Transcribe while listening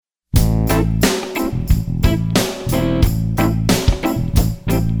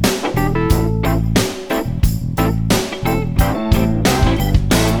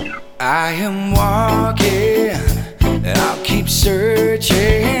I am walking, and I'll keep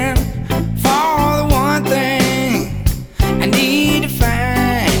searching for the one thing I need to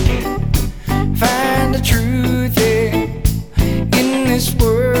find the truth in this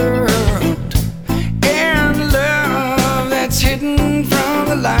world, and the love that's hidden from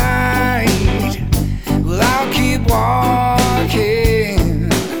the light. Well, I'll keep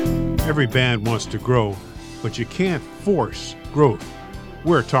walking. Every band wants to grow, but you can't force growth.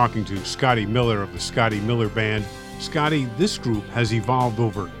 We're talking to Scotty Miller of the Scotty Miller Band. Scotty, this group has evolved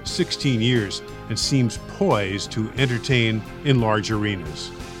over 16 years and seems poised to entertain in large arenas.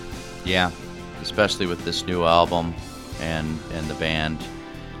 Yeah, especially with this new album and the band,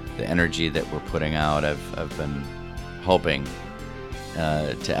 the energy that we're putting out, I've been hoping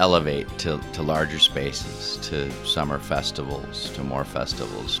to elevate to larger spaces, to summer festivals, to more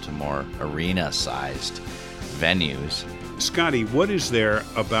arena-sized venues. Scotty, what is there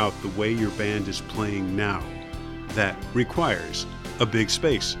about the way your band is playing now that requires a big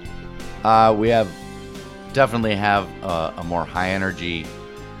space? We definitely have a more high-energy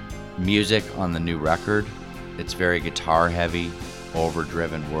music on the new record. It's very guitar-heavy,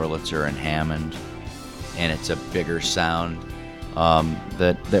 overdriven Wurlitzer and Hammond, and it's a bigger sound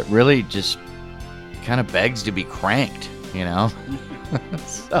that really just kind of begs to be cranked, you know?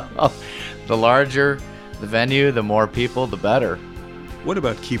 So the larger the venue, the more people, the better. What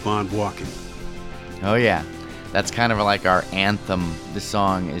about Keep On Walking? Oh yeah, that's kind of like our anthem. The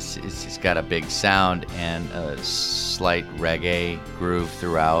song is got a big sound and a slight reggae groove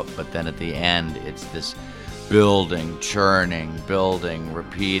throughout, but then at the end it's this building, churning,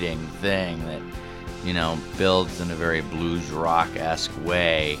 repeating thing that, you know, builds in a very blues rock-esque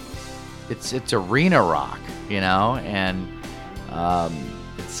way. It's arena rock, you know, and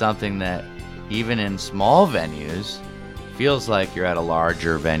it's something that even in small venues feels like you're at a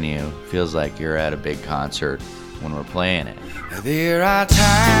larger venue, feels like you're at a big concert when we're playing it. There are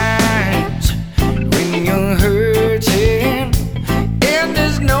times when you're hurting and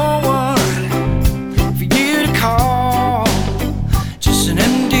there's no one for you to call, just an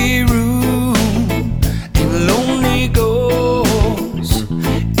empty room and lonely ghosts,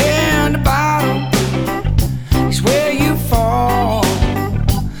 and the bottom is where you fall.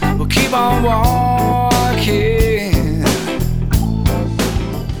 Well, keep on walking.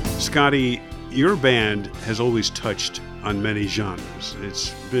 Scotty, your band has always touched on many genres.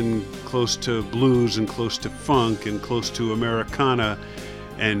 It's been close to blues and close to funk and close to Americana,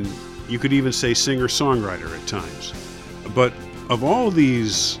 and you could even say singer-songwriter at times. But of all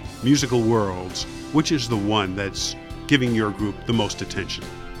these musical worlds, which is the one that's giving your group the most attention?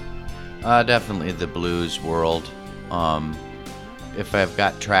 Definitely the blues world. If I've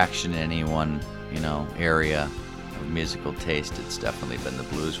got traction in any one, area of musical taste, it's definitely been the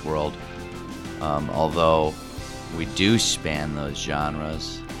blues world. Although we do span those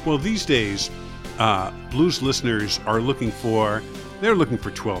genres. Well, these days, blues listeners are looking for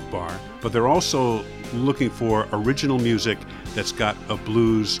 12 bar, but they're also looking for original music that's got a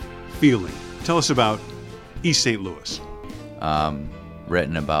blues feeling. Tell us about East St. Louis.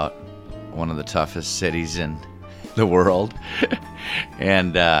 Written about one of the toughest cities in the world.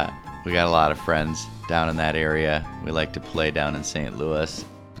 And we got a lot of friends down in that area. We like to play down in St. Louis.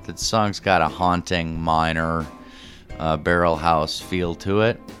 The song's got a haunting, minor, barrel house feel to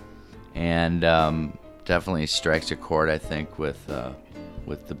it, and definitely strikes a chord, I think, with the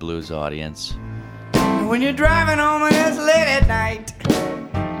blues audience. When you're driving home and it's late at night,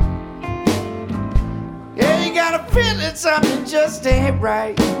 yeah, you got a feeling something just ain't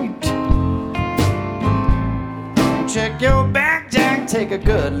right. Check your back, Jack, take a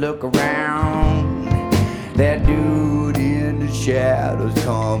good look around. That dude in the shadows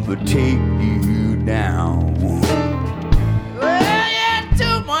come to take you down. Well, yeah,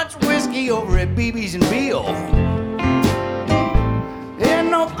 too much whiskey over at BB's and Beale. And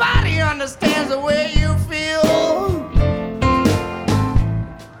nobody understands the way you feel.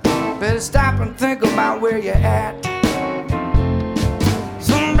 Better stop and think about where you're at.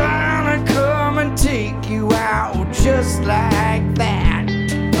 Somebody come and take you out just like that.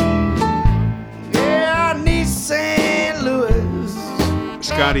 St. Louis.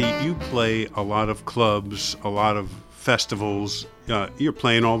 Scotty, you play a lot of clubs, a lot of festivals. You're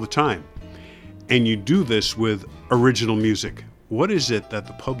playing all the time. And you do this with original music. What is it that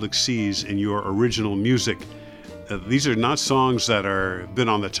the public sees in your original music? These are not songs that are been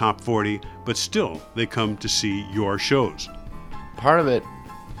on the top 40, but still they come to see your shows. Part of it,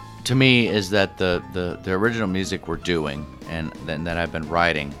 to me, is that the original music we're doing and that I've been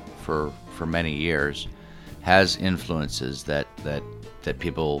writing for many years has influences that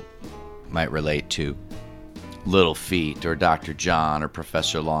people might relate to Little Feat or Dr. John or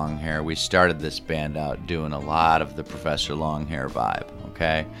Professor Longhair. We started this band out doing a lot of the Professor Longhair vibe,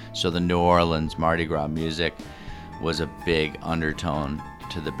 okay? So the New Orleans Mardi Gras music was a big undertone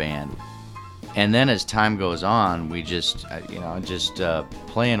to the band. And then as time goes on, we just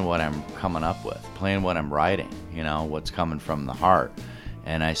playing what I'm coming up with, playing what I'm writing, what's coming from the heart.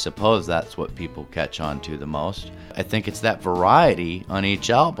 And I suppose that's what people catch on to the most. I think it's that variety on each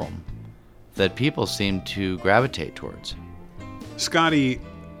album that people seem to gravitate towards. Scotty,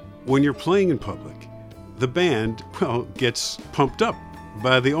 when you're playing in public, the band, gets pumped up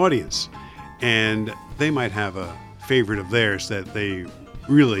by the audience. And they might have a favorite of theirs that they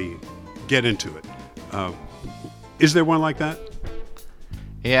really get into it. Is there one like that?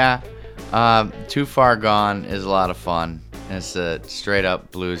 Yeah. Too Far Gone is a lot of fun. It's a straight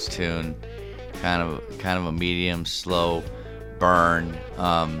up blues tune, kind of a medium slow burn.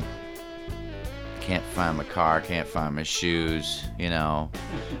 Can't find my car, can't find my shoes, Never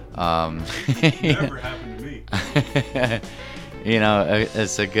happened to me.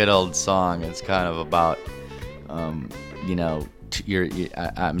 It's a good old song. It's kind of about, I'm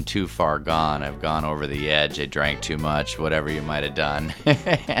too far gone. I've gone over the edge. I drank too much, whatever you might have done.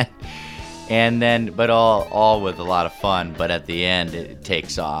 And then, but all with a lot of fun. But at the end, it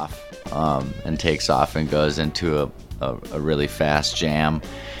takes off and goes into a really fast jam.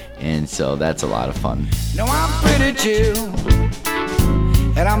 And so that's a lot of fun. No, I'm pretty chill,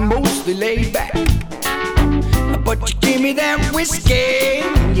 and I'm mostly laid back. But you give me that whiskey,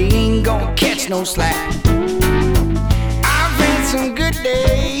 you ain't gonna catch no slack. I've had some good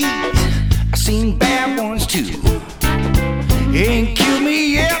days, I've seen bad ones too. You ain't killed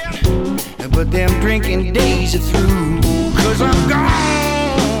me yet, but them drinking days are through. 'Cause I'm gone,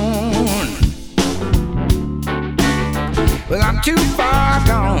 well, I'm too far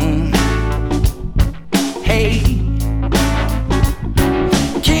gone. Hey,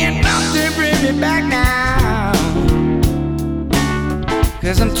 can't nothing bring me back now,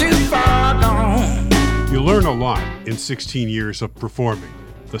 'cause I'm too far gone. You learn a lot in 16 years of performing.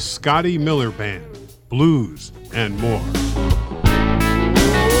 The Scotty Miller Band, blues, and more. Oh,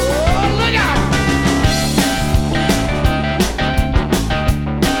 look out!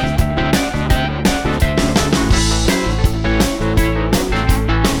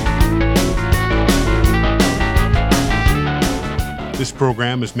 This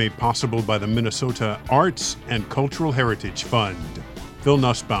program is made possible by the Minnesota Arts and Cultural Heritage Fund. Phil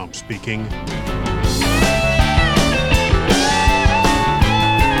Nussbaum speaking.